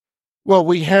Well,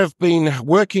 we have been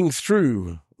working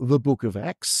through the book of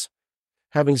Acts,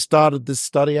 having started this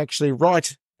study actually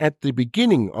right at the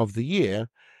beginning of the year,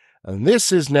 and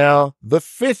this is now the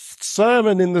 5th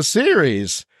sermon in the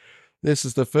series. This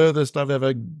is the furthest I've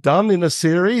ever done in a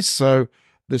series, so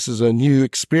this is a new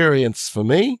experience for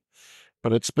me,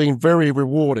 but it's been very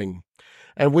rewarding.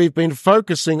 And we've been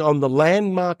focusing on the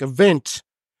landmark event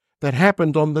that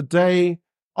happened on the day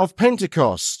of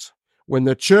Pentecost, when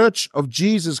the Church of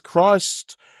Jesus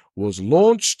Christ was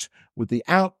launched with the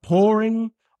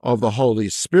outpouring of the Holy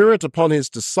Spirit upon his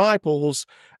disciples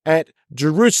at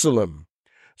Jerusalem.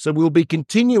 So we'll be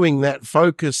continuing that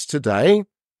focus today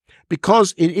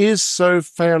because it is so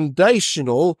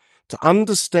foundational to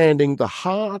understanding the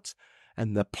heart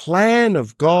and the plan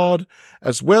of God,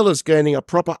 as well as gaining a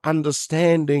proper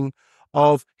understanding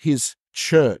of his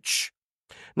church.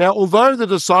 Now, although the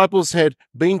disciples had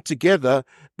been together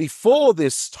before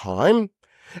this time,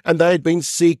 and they had been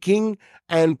seeking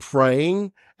and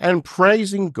praying and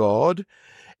praising God,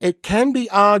 it can be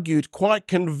argued quite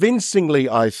convincingly,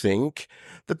 I think,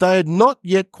 that they had not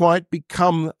yet quite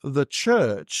become the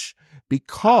church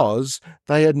because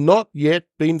they had not yet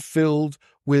been filled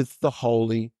with the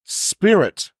Holy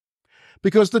Spirit.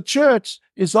 Because the church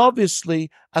is obviously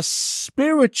a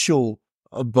spiritual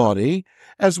body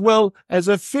as well as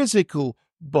a physical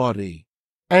body.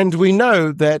 And we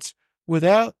know that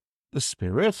without the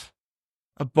Spirit,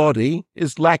 a body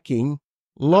is lacking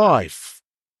life.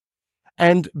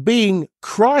 And being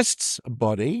Christ's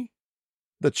body,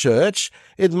 the church,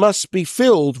 it must be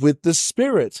filled with the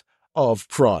Spirit of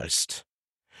Christ.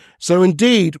 So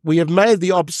indeed, we have made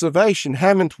the observation,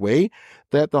 haven't we,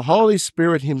 that the Holy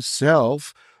Spirit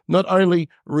himself not only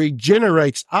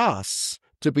regenerates us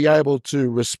to be able to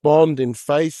respond in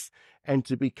faith and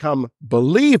to become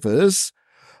believers,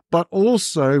 but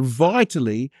also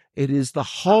vitally, it is the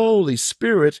Holy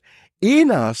Spirit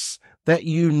in us that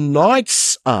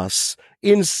unites us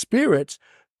in spirit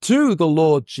to the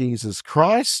Lord Jesus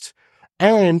Christ,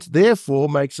 and therefore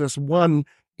makes us one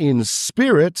in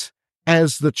spirit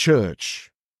as the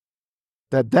church.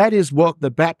 That is what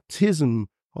the baptism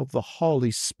of the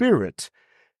Holy Spirit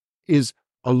is.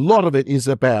 A lot of it is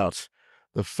about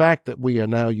the fact that we are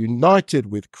now united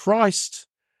with Christ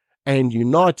and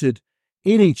united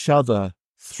in each other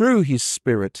through his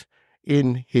Spirit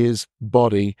in his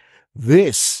body.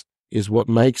 This is what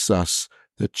makes us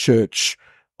the church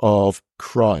of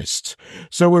Christ.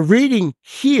 So we're reading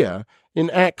here in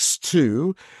Acts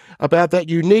 2 about that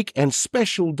unique and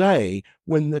special day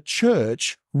when the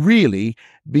church really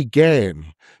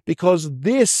began, because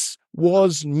this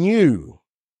was new.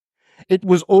 It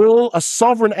was all a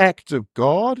sovereign act of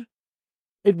God.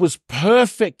 It was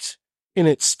perfect in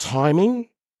its timing,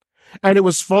 and it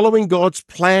was following God's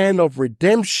plan of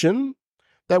redemption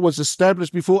that was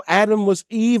established before Adam was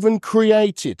even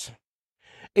created.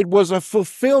 It was a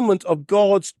fulfillment of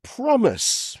God's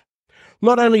promise,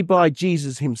 not only by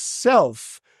Jesus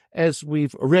himself, as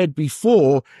we've read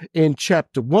before in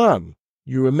chapter 1.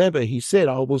 You remember he said,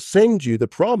 I will send you the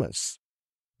promise.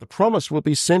 The promise will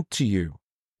be sent to you,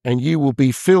 and you will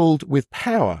be filled with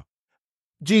power.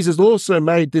 Jesus also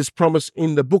made this promise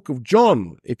in the book of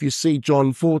John. If you see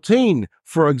John 14,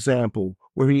 for example,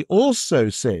 where he also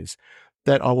says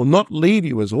that I will not leave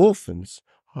you as orphans,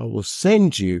 I will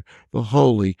send you the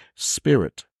Holy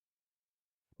Spirit.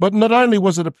 But not only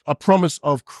was it a promise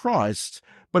of Christ,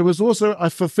 but it was also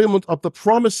a fulfillment of the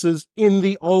promises in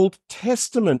the Old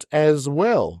Testament as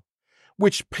well,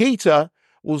 which Peter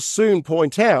will soon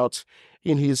point out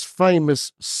in his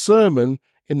famous sermon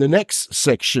in the next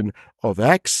section of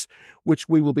Acts, which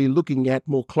we will be looking at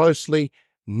more closely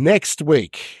next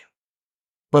week.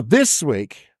 But this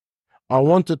week, I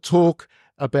want to talk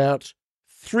about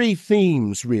 3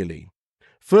 themes, really.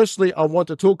 Firstly, I want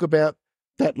to talk about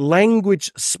that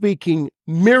language-speaking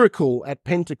miracle at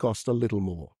Pentecost a little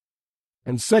more.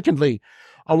 And secondly,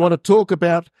 I want to talk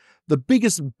about the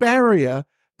biggest barrier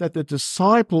that the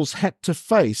disciples had to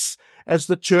face as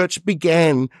the church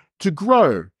began to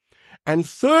grow. And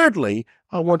thirdly,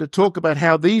 I want to talk about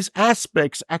how these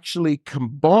aspects actually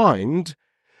combined.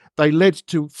 They led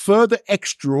to further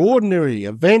extraordinary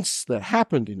events that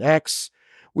happened in Acts,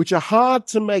 which are hard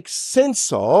to make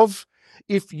sense of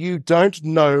if you don't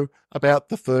know about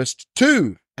the first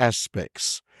 2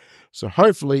 aspects. So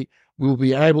hopefully we'll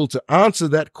be able to answer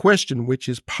that question, which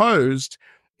is posed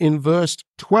in verse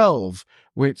 12,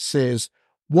 where it says,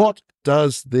 what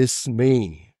does this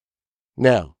mean?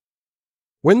 Now,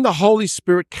 when the Holy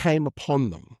Spirit came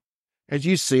upon them, as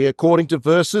you see, according to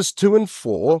verses 2 and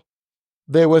 4,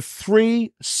 there were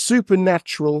 3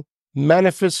 supernatural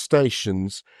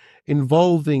manifestations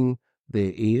involving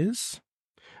their ears,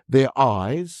 their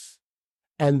eyes,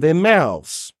 and their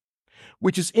mouths,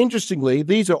 which is interestingly,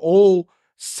 these are all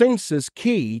senses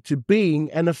key to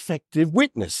being an effective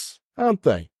witness, aren't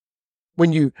they?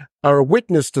 When you are a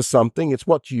witness to something, it's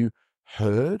what you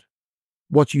heard,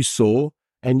 what you saw,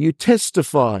 and you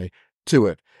testify to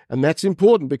it. And that's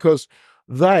important because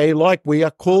they, like we,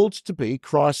 are called to be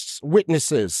Christ's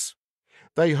witnesses.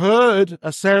 They heard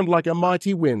a sound like a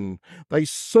mighty wind. They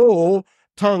saw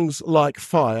tongues like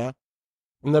fire,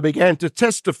 and they began to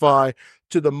testify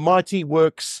to the mighty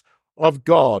works of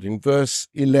God in verse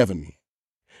 11,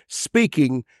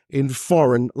 speaking in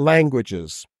foreign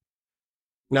languages.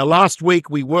 Now, last week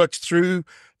we worked through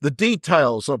the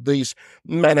details of these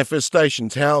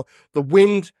manifestations, how the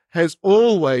wind has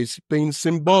always been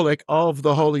symbolic of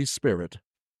the Holy Spirit,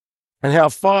 and how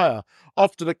fire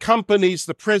often accompanies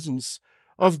the presence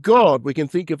of God. We can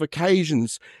think of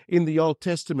occasions in the Old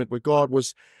Testament where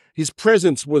his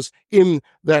presence was in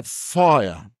that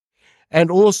fire. And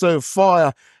also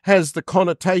fire has the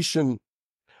connotation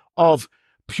of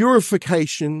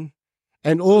purification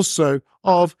and also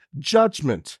of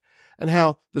judgment, and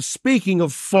how the speaking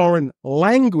of foreign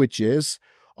languages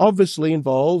obviously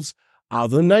involves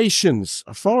other nations,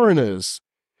 foreigners.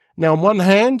 Now, on one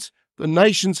hand, the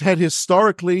nations had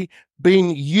historically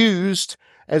been used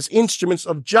as instruments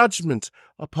of judgment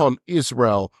upon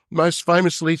Israel, most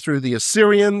famously through the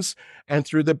Assyrians and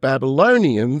through the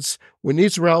Babylonians, when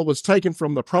Israel was taken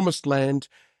from the promised land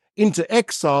into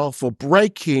exile for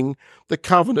breaking the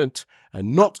covenant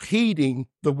and not heeding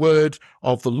the word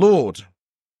of the Lord.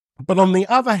 But on the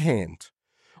other hand,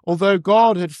 although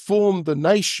God had formed the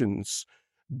nations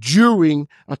during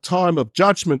a time of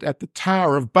judgment at the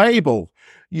Tower of Babel,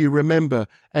 you remember,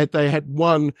 they had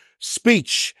one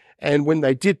speech, and when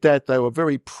they did that, they were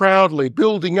very proudly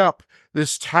building up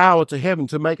this tower to heaven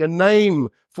to make a name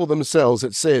for themselves,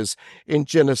 it says in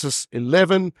Genesis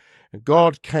 11.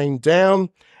 God came down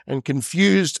and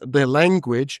confused their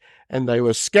language, and they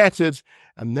were scattered,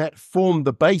 and that formed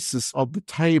the basis of the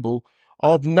table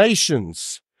of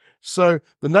nations. So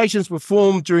the nations were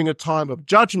formed during a time of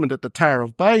judgment at the Tower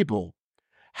of Babel.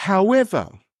 However,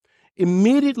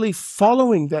 immediately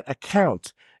following that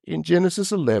account in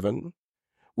Genesis 11,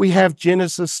 we have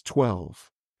Genesis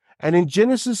 12. And in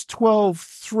Genesis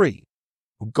 12:3,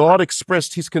 God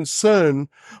expressed his concern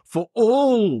for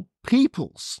all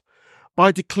peoples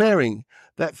by declaring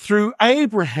that through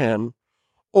Abraham,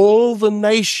 all the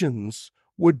nations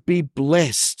would be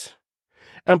blessed.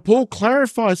 And Paul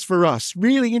clarifies for us,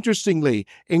 really interestingly,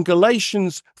 in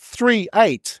Galatians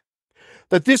 3:8,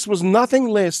 that this was nothing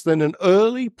less than an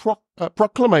early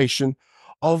proclamation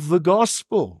of the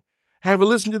gospel. Have a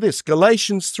listen to this,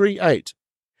 Galatians 3:8.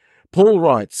 Paul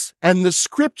writes, "And the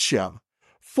scripture,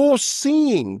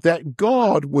 foreseeing that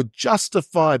God would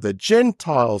justify the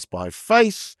Gentiles by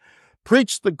faith,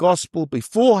 preached the gospel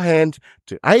beforehand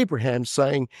to Abraham,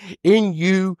 saying, 'In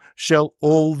you shall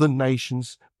all the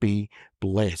nations be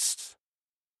blessed.'"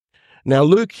 Now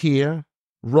Luke here,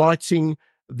 writing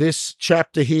this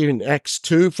chapter here in Acts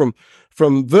 2,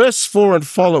 from verse 4 and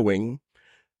following,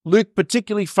 Luke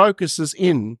particularly focuses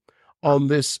in on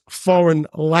this foreign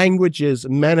languages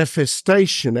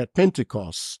manifestation at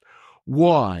Pentecost.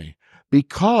 Why?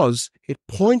 Because it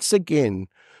points again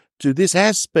to this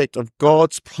aspect of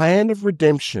God's plan of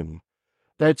redemption,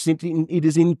 that it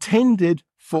is intended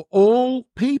for all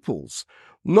peoples,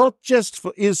 not just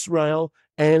for Israel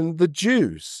and the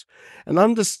Jews. And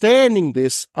understanding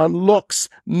this unlocks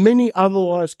many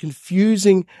otherwise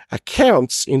confusing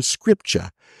accounts in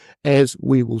Scripture, as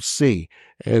we will see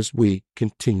as we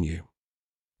continue.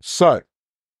 So,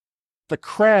 the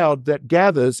crowd that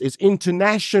gathers is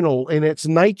international in its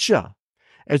nature,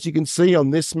 as you can see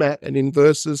on this map and in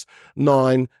verses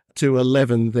 9 to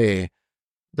 11 there,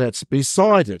 that's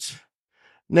beside it.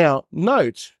 Now,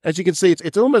 note, as you can see,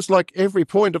 it's almost like every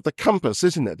point of the compass,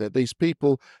 isn't it? That these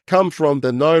people come from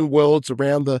the known worlds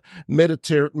around the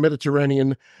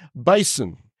Mediterranean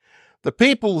basin. The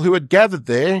people who had gathered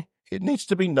there, it needs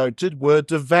to be noted, were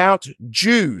devout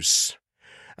Jews,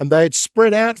 and they had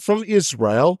spread out from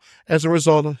Israel as a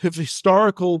result of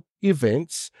historical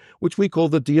events, which we call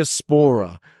the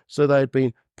diaspora. So they had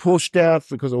been pushed out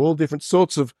because of all different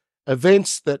sorts of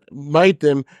events that made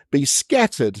them be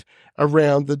scattered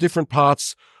around the different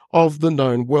parts of the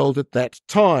known world at that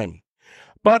time.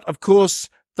 But, of course,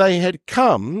 they had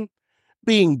come,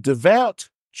 being devout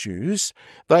Jews,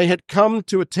 they had come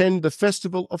to attend the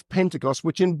festival of Pentecost,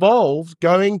 which involved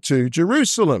going to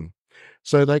Jerusalem.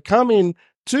 So they come in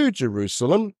to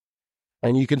Jerusalem,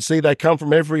 and you can see they come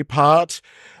from every part.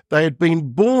 They had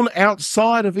been born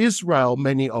outside of Israel,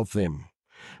 many of them.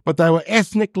 but they were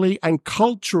ethnically and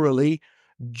culturally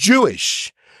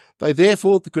Jewish. They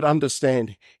therefore could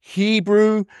understand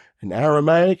Hebrew and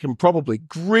Aramaic and probably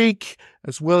Greek,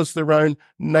 as well as their own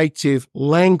native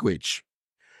language.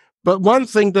 But one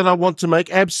thing that I want to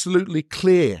make absolutely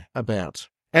clear about,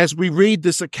 as we read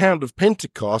this account of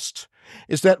Pentecost,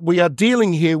 is that we are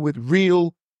dealing here with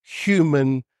real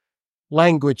human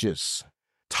languages.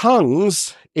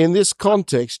 Tongues, in this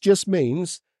context, just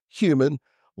means human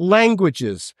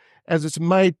languages, as it's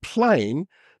made plain,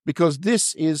 because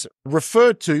this is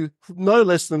referred to no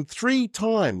less than 3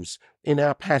 times in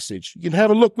our passage. You can have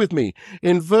a look with me.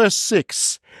 In verse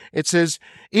 6, it says,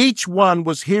 each one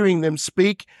was hearing them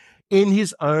speak in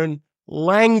his own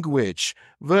language.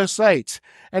 Verse 8,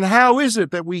 and how is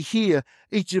it that we hear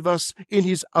each of us in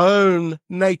his own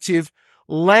native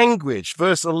language?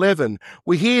 Verse 11,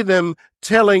 we hear them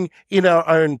telling in our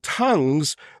own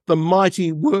tongues the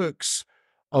mighty works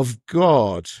of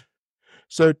God.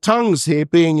 So tongues here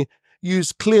being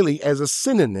used clearly as a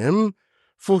synonym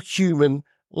for human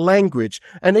language.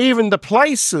 And even the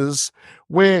places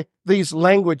where these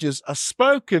languages are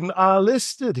spoken are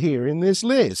listed here in this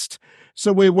list.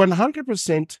 So we're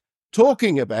 100%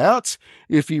 talking about,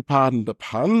 if you pardon the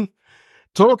pun,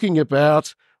 talking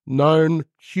about known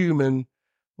human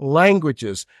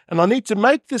languages. And I need to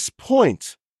make this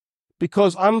point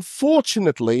because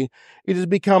unfortunately it has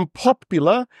become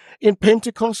popular in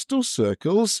Pentecostal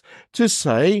circles to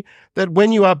say that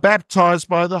when you are baptized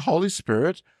by the Holy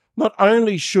Spirit, not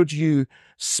only should you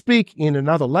speak in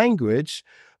another language,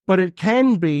 but it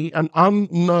can be an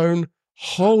unknown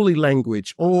holy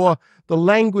language or the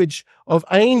language of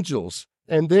angels,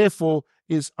 and therefore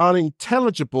is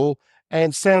unintelligible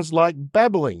and sounds like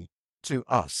babbling to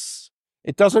us.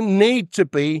 It doesn't need to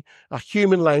be a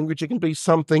human language. It can be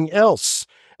something else,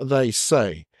 they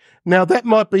say. Now, that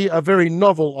might be a very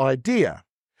novel idea,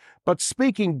 but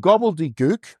speaking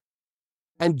gobbledygook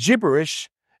and gibberish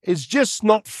is just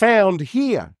not found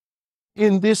here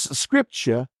in this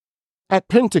scripture at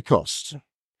Pentecost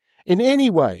in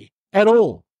any way at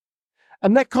all.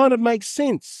 And that kind of makes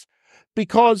sense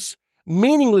because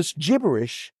meaningless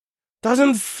gibberish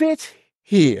doesn't fit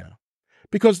here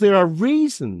because there are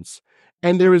reasons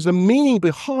and there is a meaning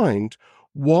behind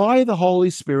why the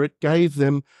Holy Spirit gave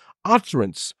them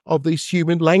utterance of this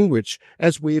human language,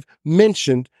 as we've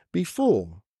mentioned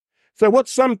before. So what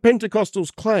some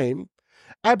Pentecostals claim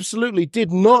absolutely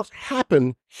did not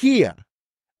happen here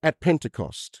at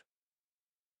Pentecost.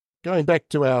 Going back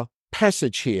to our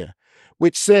passage here,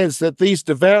 which says that these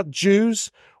devout Jews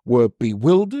were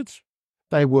bewildered,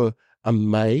 they were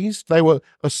amazed, they were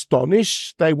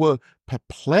astonished, they were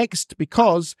perplexed,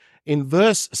 because in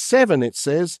verse 7 it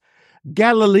says,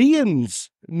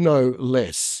 Galileans no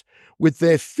less, with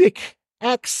their thick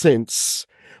accents,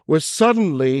 were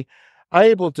suddenly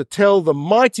able to tell the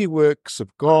mighty works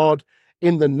of God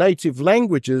in the native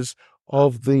languages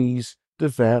of these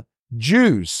devout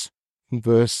Jews.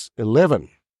 Verse 11.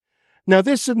 Now,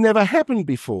 this had never happened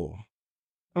before,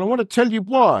 and I want to tell you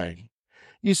why.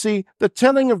 You see, the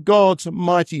telling of God's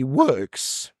mighty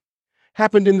works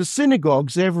happened in the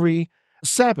synagogues every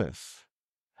Sabbath.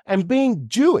 And being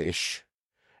Jewish,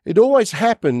 it always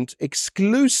happened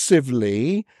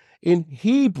exclusively in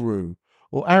Hebrew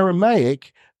or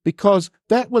Aramaic because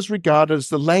that was regarded as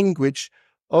the language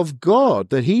of God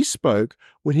that he spoke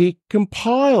when he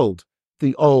compiled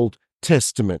the Old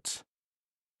Testament.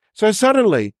 So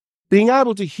suddenly, being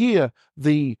able to hear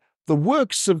the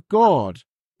works of God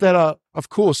that are, of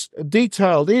course,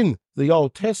 detailed in the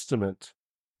Old Testament,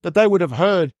 that they would have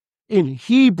heard in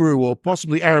Hebrew or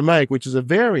possibly Aramaic, which is a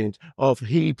variant of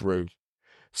Hebrew.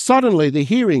 Suddenly, they're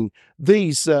hearing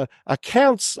these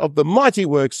accounts of the mighty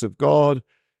works of God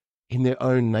in their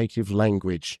own native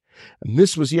language. And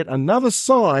this was yet another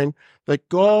sign that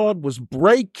God was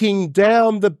breaking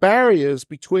down the barriers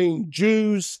between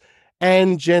Jews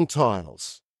and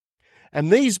Gentiles. And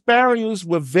these barriers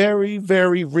were very,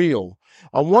 very real.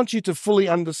 I want you to fully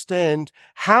understand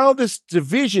how this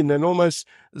division and almost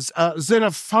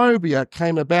xenophobia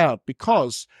came about,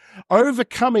 because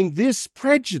overcoming this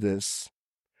prejudice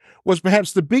was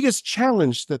perhaps the biggest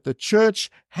challenge that the church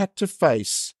had to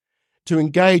face to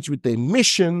engage with their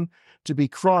mission to be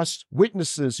Christ's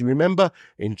witnesses. You remember,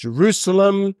 in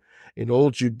Jerusalem, in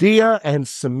all Judea and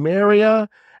Samaria,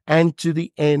 and to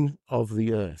the end of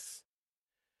the earth.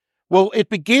 Well, it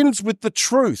begins with the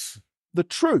truth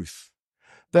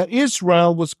that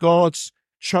Israel was God's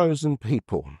chosen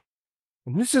people.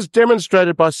 And this is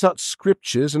demonstrated by such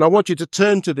scriptures, and I want you to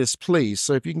turn to this, please.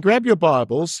 So if you can grab your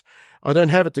Bibles, I don't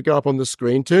have it to go up on the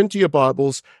screen, turn to your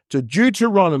Bibles to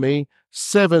Deuteronomy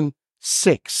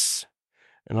 7:6.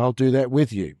 And I'll do that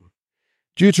with you.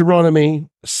 Deuteronomy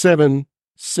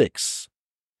 7:6.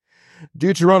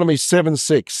 Deuteronomy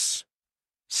 7:6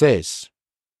 says,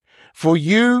 "For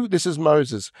you," this is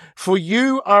Moses, "for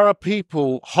you are a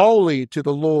people holy to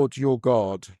the Lord your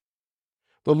God.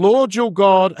 The Lord your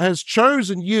God has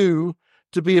chosen you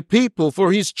to be a people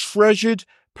for his treasured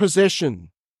possession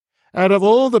out of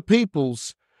all the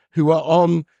peoples who are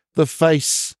on the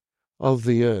face of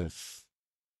the earth."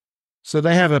 So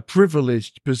they have a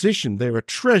privileged position. They're a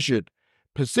treasured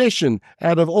possession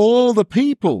out of all the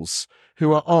peoples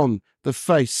who are on the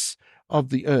face of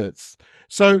the earth.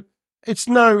 So it's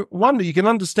no wonder, you can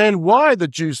understand why the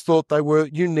Jews thought they were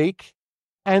unique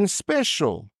and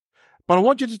special. But I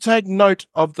want you to take note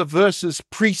of the verses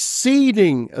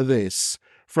preceding this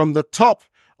from the top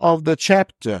of the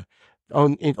chapter,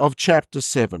 of chapter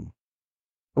 7,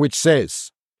 which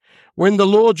says, "When the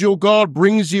Lord your God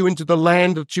brings you into the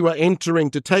land that you are entering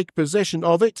to take possession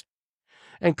of it,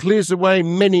 and clears away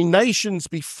many nations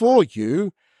before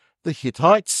you, the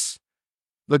Hittites,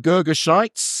 the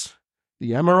Girgashites,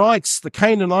 the Amorites, the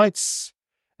Canaanites,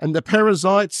 and the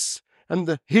Perizzites, and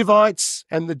the Hivites,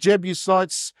 and the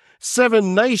Jebusites,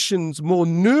 7 nations more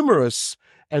numerous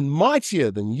and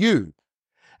mightier than you.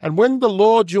 And when the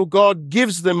Lord your God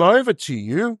gives them over to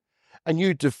you, and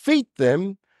you defeat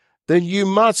them, then you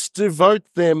must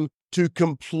devote them to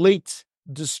complete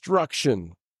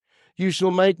destruction. You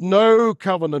shall make no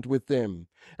covenant with them,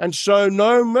 and show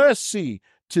no mercy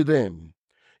to them.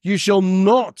 You shall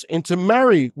not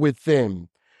intermarry with them,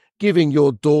 giving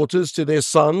your daughters to their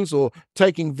sons, or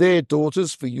taking their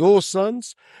daughters for your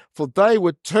sons, for they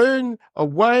would turn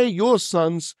away your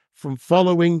sons from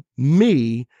following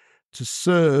me to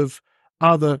serve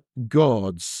other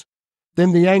gods.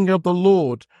 Then the anger of the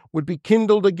Lord would be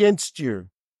kindled against you,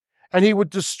 and he would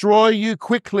destroy you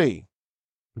quickly.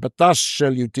 But thus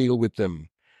shall you deal with them.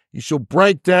 You shall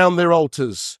break down their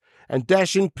altars, and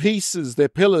dash in pieces their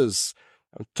pillars,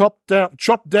 and chop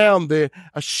down their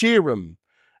Asherim,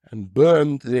 and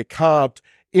burn their carved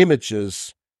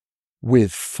images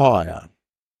with fire."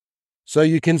 So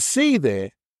you can see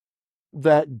there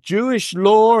that Jewish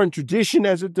law and tradition,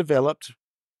 as it developed,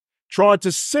 tried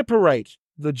to separate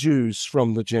the Jews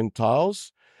from the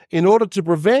Gentiles in order to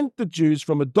prevent the Jews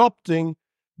from adopting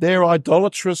their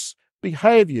idolatrous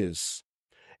behaviors.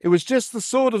 It was just the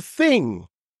sort of thing,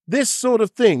 this sort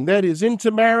of thing, that is,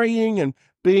 intermarrying and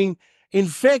being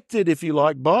infected, if you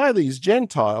like, by these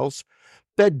Gentiles,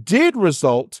 that did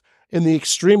result in the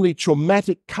extremely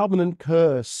traumatic covenant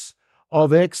curse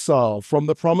of exile from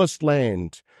the promised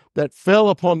land that fell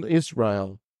upon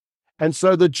Israel. And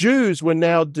so the Jews were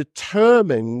now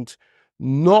determined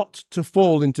not to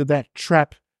fall into that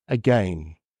trap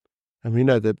again. And we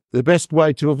know that the best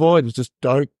way to avoid was just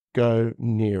don't go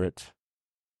near it.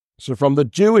 So from the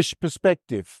Jewish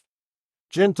perspective,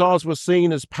 Gentiles were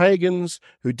seen as pagans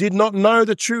who did not know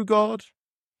the true God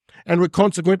and were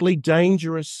consequently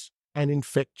dangerous and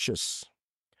infectious.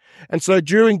 And so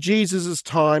during Jesus'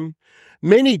 time,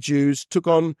 many Jews took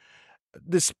on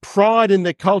this pride in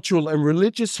their cultural and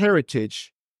religious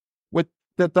heritage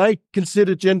that they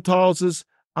considered Gentiles as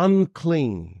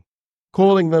unclean,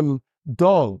 calling them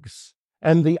dogs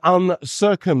and the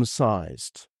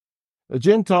uncircumcised. The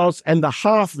Gentiles and the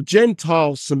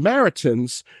half-Gentile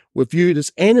Samaritans were viewed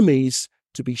as enemies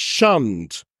to be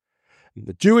shunned. And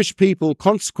the Jewish people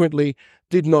consequently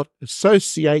did not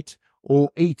associate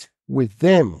or eat with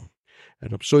them.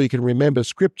 And I'm sure you can remember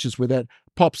scriptures where that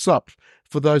pops up.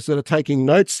 For those that are taking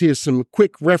notes, here's some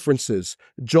quick references.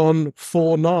 John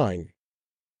 4:9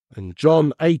 and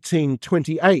John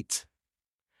 18:28,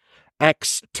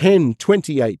 Acts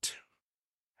 10:28,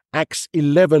 Acts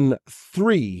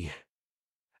 11:3,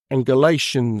 and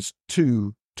Galatians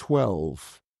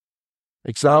 2:12.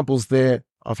 Examples there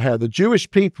of how the Jewish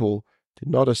people did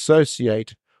not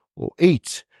associate or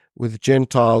eat with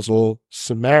Gentiles or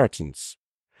Samaritans.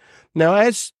 Now,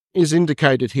 as is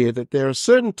indicated here, that there are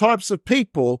certain types of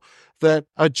people that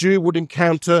a Jew would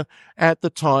encounter at the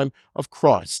time of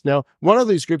Christ. Now, one of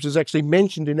these groups is actually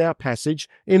mentioned in our passage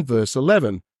in verse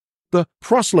 11, the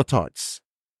proselytes.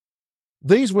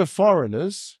 These were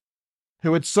foreigners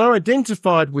who had so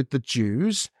identified with the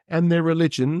Jews and their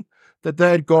religion that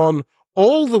they had gone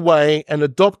all the way and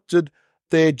adopted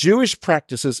their Jewish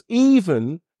practices,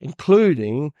 even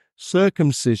including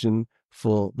circumcision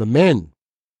for the men.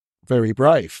 Very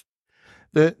brave.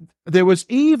 There was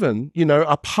even,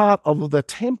 a part of the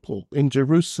temple in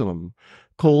Jerusalem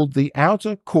called the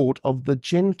outer court of the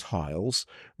Gentiles,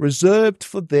 reserved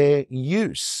for their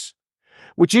use,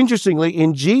 which interestingly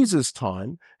in Jesus'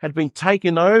 time had been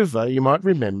taken over, you might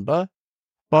remember,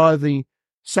 by the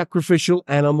sacrificial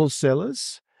animal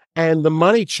sellers and the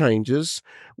money changers,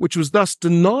 which was thus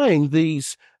denying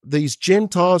these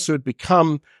Gentiles who had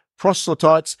become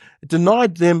proselytes,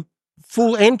 denied them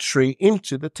full entry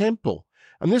into the temple.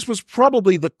 And this was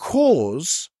probably the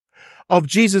cause of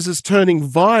Jesus' turning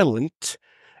violent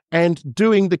and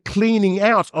doing the cleaning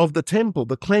out of the temple,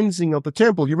 the cleansing of the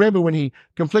temple. You remember when he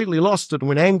completely lost it and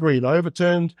went angry and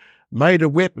overturned, made a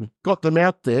whip and got them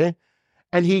out there.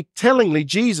 And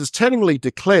Jesus tellingly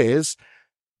declares,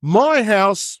 my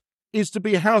house is to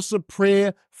be a house of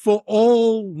prayer for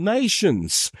all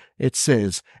nations, it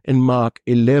says in Mark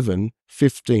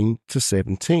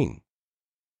 11:15-17.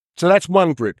 So that's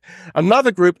one group.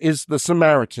 Another group is the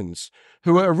Samaritans,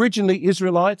 who were originally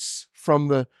Israelites from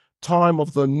the time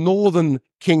of the northern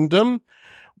kingdom,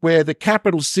 where the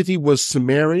capital city was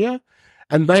Samaria,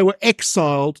 and they were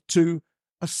exiled to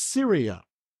Assyria.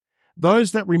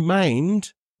 Those that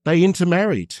remained, they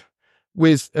intermarried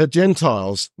with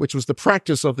Gentiles, which was the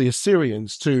practice of the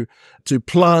Assyrians to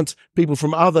plant people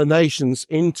from other nations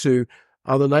into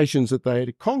other nations that they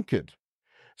had conquered.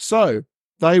 So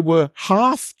they were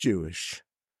half Jewish,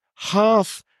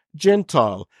 half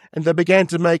Gentile, and they began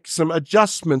to make some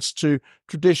adjustments to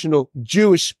traditional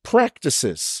Jewish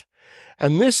practices.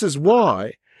 And this is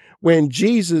why when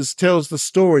Jesus tells the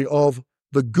story of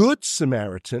the Good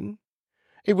Samaritan,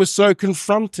 it was so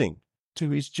confronting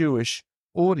to his Jewish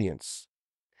audience.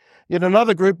 Yet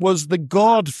another group was the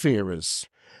God-fearers.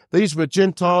 These were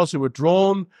Gentiles who were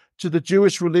drawn to the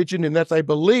Jewish religion in that they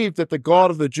believed that the God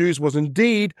of the Jews was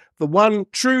indeed the one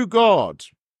true God.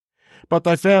 But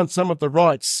they found some of the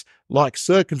rites, like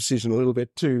circumcision, a little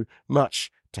bit too much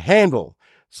to handle,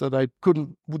 so they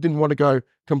didn't want to go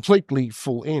completely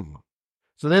full in.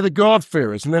 So they're the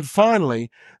God-fearers. And then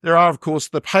finally, there are, of course,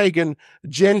 the pagan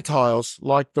Gentiles,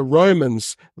 like the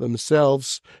Romans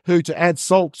themselves, who, to add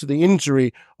salt to the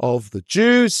injury of the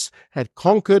Jews, had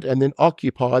conquered and then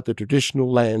occupied the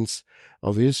traditional lands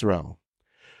of Israel.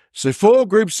 So 4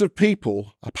 groups of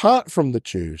people, apart from the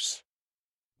Jews,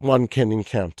 one can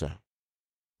encounter.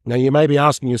 Now, you may be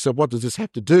asking yourself, what does this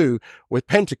have to do with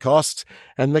Pentecost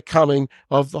and the coming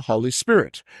of the Holy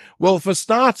Spirit? Well, for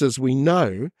starters, we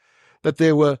know that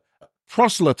there were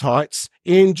proselytes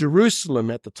in Jerusalem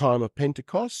at the time of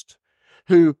Pentecost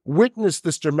who witnessed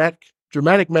this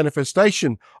dramatic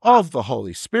manifestation of the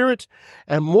Holy Spirit,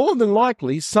 and more than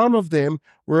likely some of them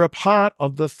were a part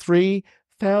of the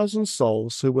 3,000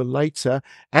 souls who were later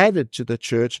added to the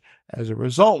church as a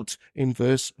result in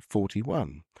verse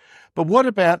 41. But what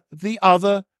about the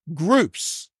other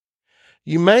groups?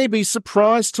 You may be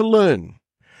surprised to learn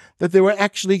that there were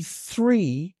actually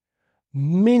 3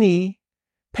 mini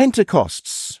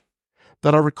Pentecosts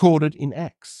that are recorded in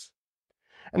Acts.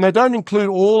 And they don't include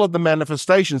all of the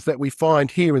manifestations that we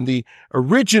find here in the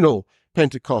original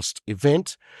Pentecost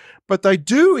event, but they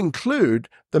do include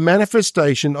the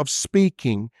manifestation of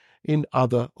speaking in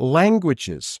other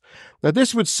languages. Now,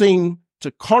 this would seem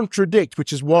to contradict,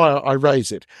 which is why I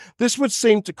raise it, this would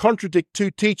seem to contradict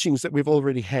 2 teachings that we've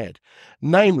already had,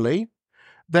 namely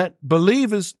that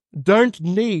believers don't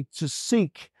need to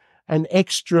seek an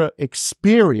extra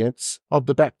experience of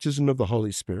the baptism of the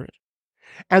Holy Spirit,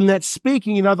 and that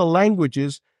speaking in other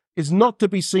languages is not to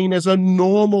be seen as a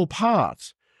normal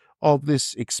part of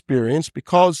this experience,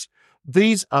 because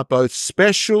these are both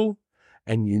special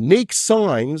and unique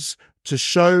signs to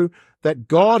show that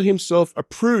God himself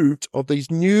approved of these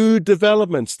new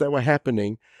developments that were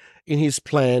happening in his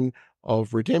plan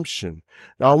of redemption.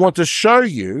 Now, I want to show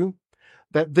you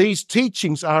that these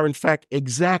teachings are in fact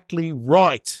exactly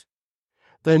right.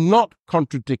 They're not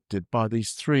contradicted by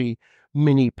these 3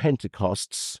 mini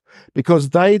Pentecosts, because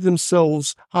they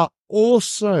themselves are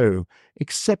also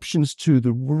exceptions to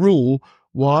the rule.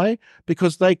 Why?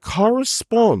 Because they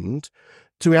correspond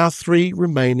to our 3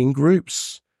 remaining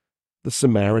groups: the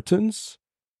Samaritans,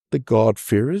 the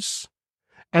God-fearers,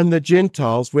 and the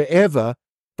Gentiles, wherever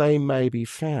they may be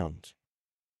found.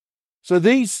 So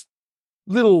these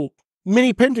little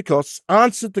mini Pentecosts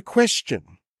answered the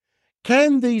question,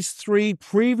 can these 3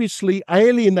 previously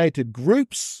alienated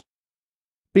groups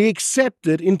be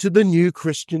accepted into the new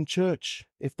Christian church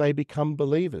if they become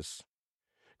believers?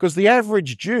 Because the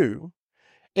average Jew,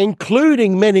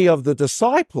 including many of the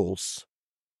disciples,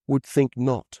 would think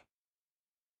not.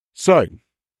 So,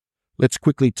 let's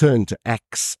quickly turn to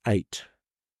Acts 8.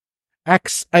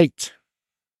 Acts 8,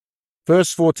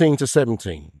 verse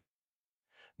 14-17.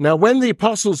 Now, when the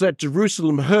apostles at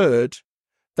Jerusalem heard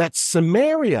that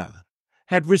Samaria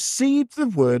had received the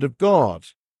word of God,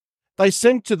 they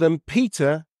sent to them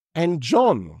Peter and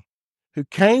John, who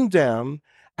came down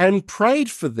and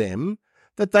prayed for them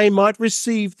that they might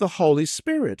receive the Holy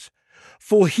Spirit,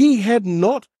 for he had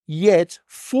not yet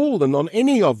fallen on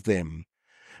any of them,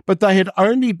 but they had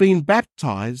only been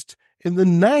baptized in the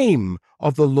name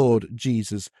of the Lord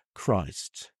Jesus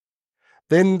Christ.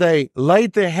 Then they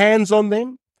laid their hands on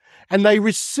them, and they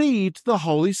received the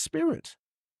Holy Spirit.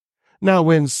 Now,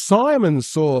 when Simon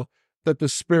saw that the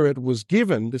Spirit was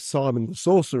given, this Simon the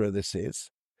sorcerer, this is,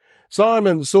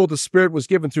 Simon saw the Spirit was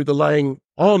given through the laying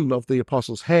on of the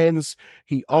apostles' hands,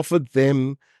 he offered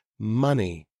them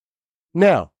money.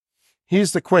 Now,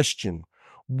 here's the question.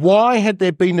 Why had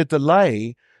there been a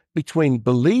delay between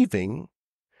believing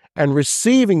and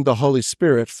receiving the Holy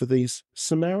Spirit for these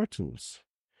Samaritans?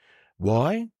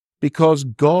 Why? Because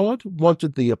God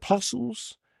wanted the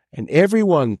apostles and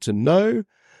everyone to know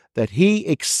that he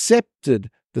accepted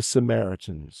the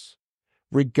Samaritans,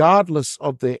 regardless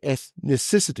of their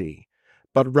ethnicity,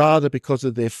 but rather because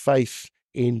of their faith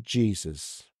in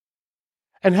Jesus.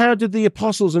 And how did the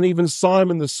apostles and even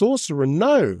Simon the sorcerer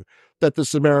know that the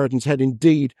Samaritans had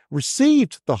indeed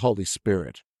received the Holy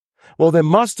Spirit? Well, there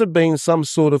must have been some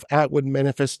sort of outward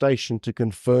manifestation to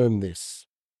confirm this.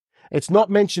 It's not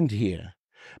mentioned here,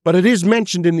 but it is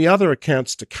mentioned in the other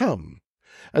accounts to come.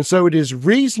 And so it is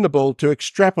reasonable to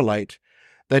extrapolate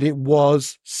that it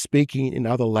was speaking in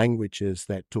other languages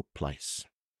that took place.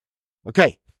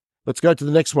 Okay, let's go to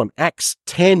the next one. Acts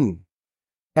 10.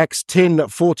 Acts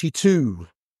 10:42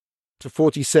 to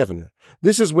 47.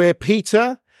 This is where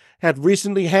Peter had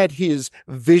recently had his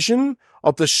vision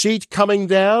of the sheet coming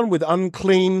down with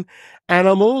unclean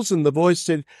animals, and the voice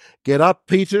said, "Get up,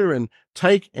 Peter, and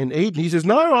take and eat." And he says,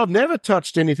 "No, I've never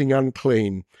touched anything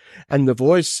unclean." And the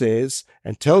voice says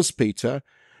and tells Peter,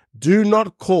 "Do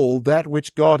not call that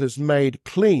which God has made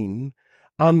clean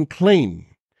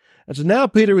unclean." And so now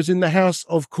Peter is in the house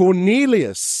of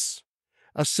Cornelius,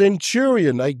 a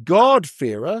centurion, a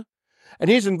God-fearer, and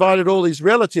he's invited all his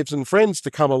relatives and friends to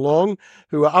come along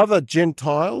who are other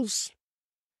Gentiles.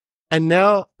 And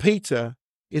now Peter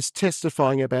is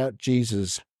testifying about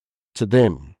Jesus to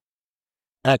them.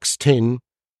 Acts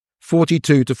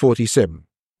 10:42 to 47.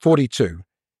 42.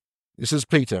 This is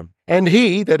Peter. "And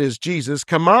he," that is Jesus,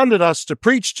 "commanded us to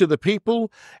preach to the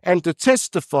people and to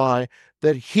testify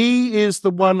that he is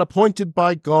the one appointed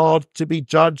by God to be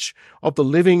judge of the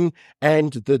living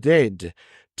and the dead.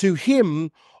 To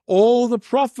him all the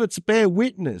prophets bear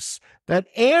witness that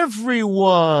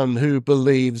everyone who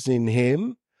believes in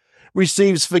him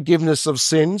receives forgiveness of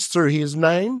sins through his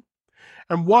name."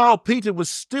 And while Peter was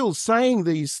still saying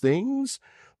these things,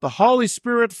 the Holy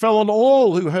Spirit fell on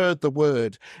all who heard the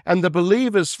word, and the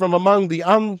believers from among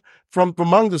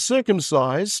the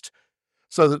circumcised,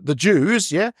 so that the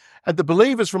Jews, and the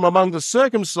believers from among the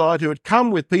circumcised who had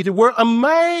come with Peter were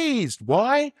amazed.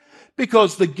 Why?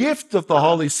 Because the gift of the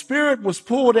Holy Spirit was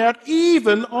poured out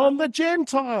even on the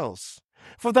Gentiles,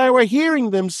 for they were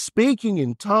hearing them speaking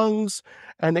in tongues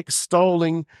and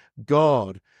extolling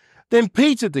God. Then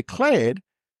Peter declared,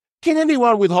 "Can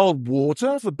anyone withhold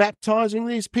water for baptizing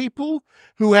these people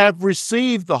who have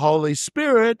received the Holy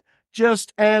Spirit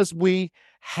just as we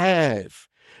have?"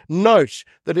 Note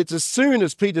that it's as soon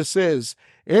as Peter says,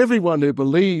 everyone who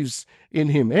believes in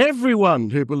him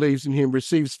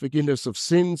receives forgiveness of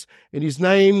sins in his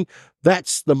name,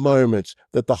 that's the moment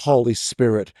that the Holy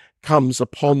Spirit comes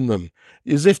upon them,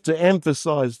 as if to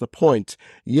emphasize the point.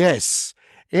 Yes,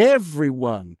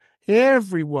 everyone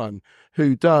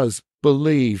who does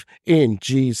believe in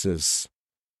Jesus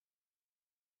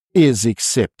is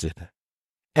accepted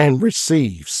and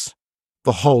receives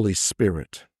the Holy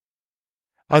Spirit.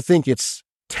 I think it's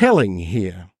telling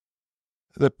here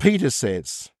that Peter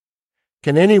says,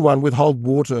 "Can anyone withhold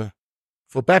water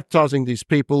for baptizing these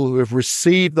people who have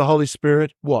received the Holy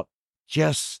Spirit?" What?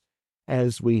 Just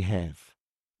as we have.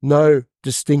 No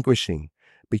distinguishing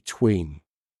between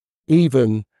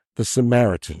even the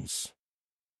Samaritans.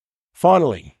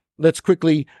 Finally, let's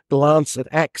quickly glance at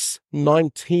Acts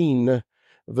 19,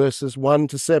 verses 1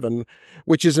 to 7,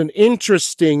 which is an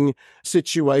interesting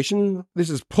situation. This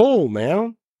is Paul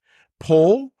now.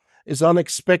 Paul is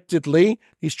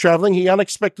he's traveling, he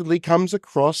unexpectedly comes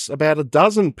across about a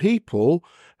dozen people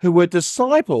who were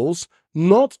disciples,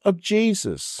 not of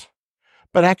Jesus,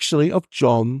 but actually of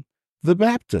John the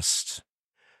Baptist.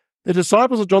 They're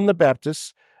disciples of John the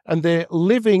Baptist, and they're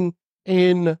living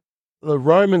in the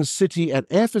Roman city at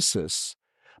Ephesus,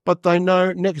 but they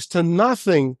know next to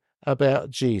nothing about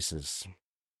Jesus.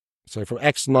 So from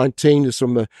Acts 19 is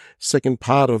from the second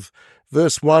part of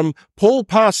verse 1. "Paul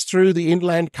passed through the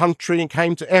inland country and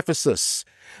came to Ephesus.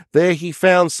 There he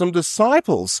found some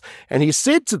disciples, and he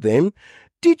said to them,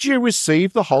 'Did you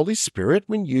receive the Holy Spirit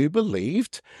when you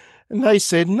believed?' And they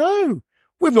said, 'No,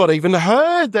 We've not even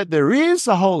heard that there is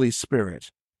a Holy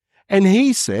Spirit. And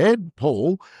he said,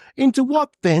 Paul, into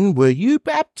what then were you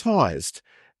baptized?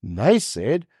 And they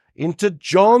said, into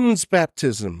John's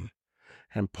baptism.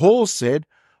 And Paul said,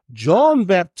 John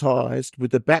baptized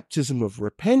with the baptism of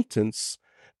repentance,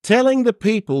 telling the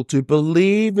people to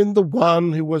believe in the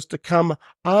one who was to come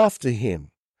after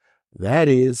him, that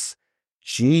is,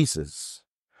 Jesus.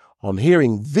 On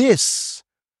hearing this,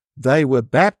 they were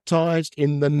baptized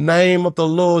in the name of the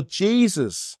Lord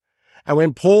Jesus. And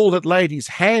when Paul had laid his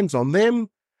hands on them,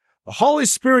 the Holy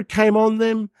Spirit came on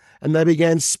them, and they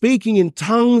began speaking in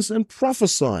tongues and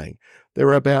prophesying. There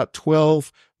were about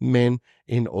 12 men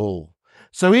in all.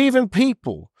 So even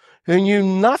people who knew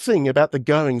nothing about the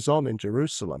goings-on in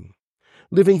Jerusalem,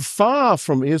 living far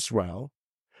from Israel,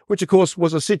 which of course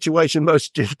was a situation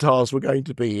most Gentiles were going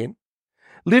to be in,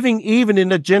 living even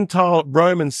in a Gentile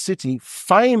Roman city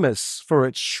famous for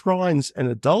its shrines and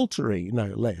adultery,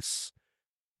 no less,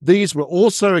 these were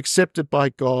also accepted by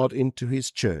God into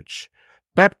his church,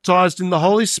 baptized in the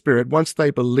Holy Spirit once they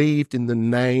believed in the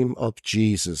name of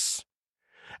Jesus.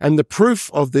 And the proof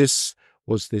of this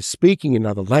was their speaking in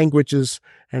other languages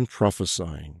and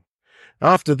prophesying.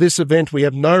 After this event, we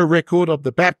have no record of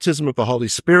the baptism of the Holy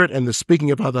Spirit and the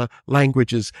speaking of other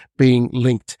languages being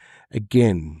linked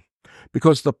again,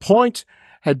 because the point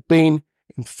had been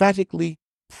emphatically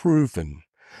proven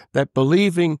that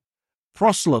believing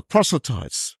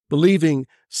proselytes, believing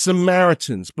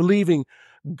Samaritans, believing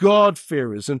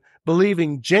God-fearers, and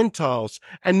believing Gentiles,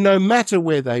 and no matter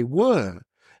where they were,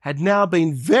 had now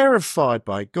been verified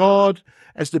by God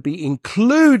as to be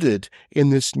included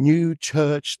in this new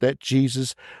church that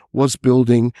Jesus was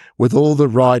building with all the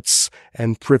rights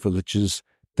and privileges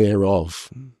thereof.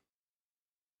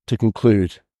 To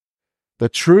conclude, the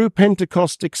true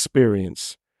Pentecost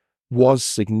experience was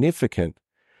significant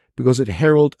because it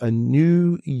heralded a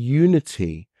new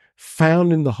unity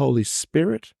found in the Holy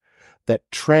Spirit that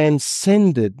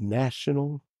transcended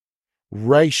national,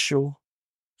 racial,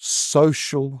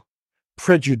 social,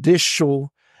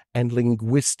 prejudicial, and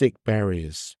linguistic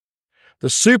barriers. The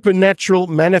supernatural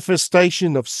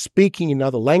manifestation of speaking in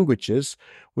other languages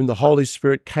when the Holy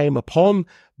Spirit came upon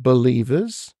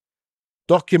believers,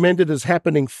 documented as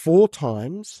happening 4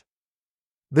 times,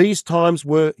 these times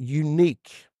were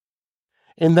unique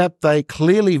in that they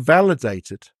clearly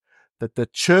validated that the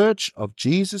Church of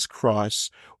Jesus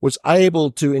Christ was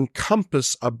able to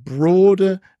encompass a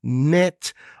broader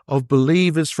net of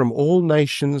believers from all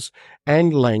nations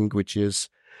and languages,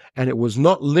 and it was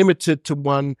not limited to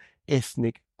one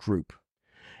ethnic group.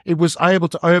 It was able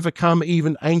to overcome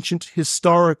even ancient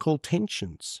historical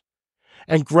tensions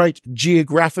and great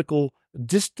geographical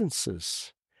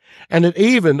distances. And it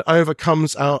even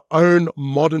overcomes our own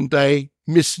modern-day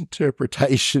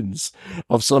misinterpretations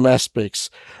of some aspects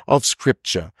of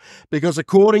Scripture. Because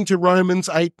according to Romans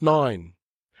 8:9,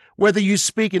 whether you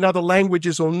speak in other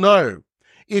languages or no,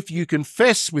 if you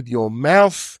confess with your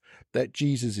mouth that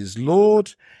Jesus is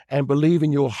Lord and believe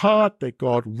in your heart that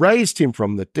God raised him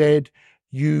from the dead,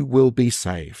 you will be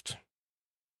saved.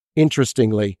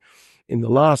 Interestingly, in the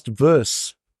last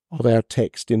verse of our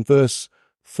text, in verse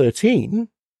 13,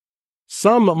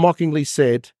 some mockingly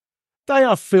said, "They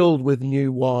are filled with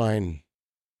new wine."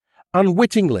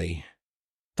 Unwittingly,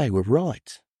 they were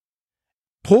right.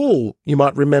 Paul, you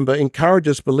might remember,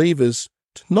 encourages believers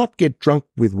to not get drunk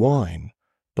with wine,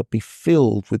 but be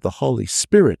filled with the Holy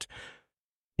Spirit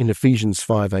in Ephesians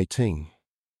 5:18.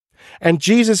 And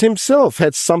Jesus himself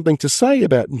had something to say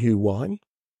about new wine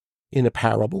in a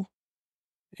parable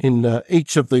in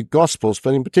each of the Gospels,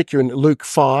 but in particular in Luke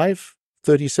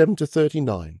 5:37 to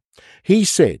 39. He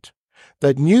said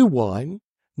that new wine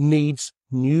needs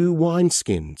new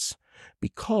wineskins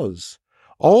because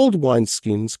old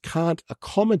wineskins can't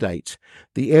accommodate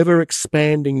the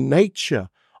ever-expanding nature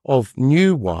of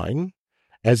new wine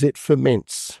as it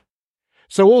ferments.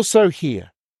 So also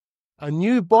here, a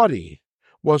new body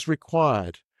was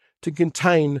required to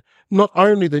contain not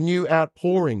only the new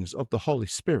outpourings of the Holy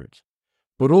Spirit,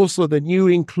 but also the new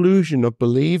inclusion of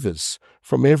believers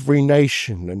from every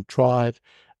nation and tribe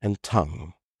and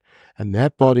tongue. And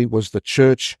that body was the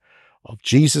Church of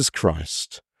Jesus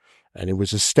Christ, and it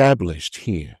was established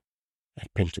here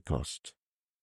at Pentecost.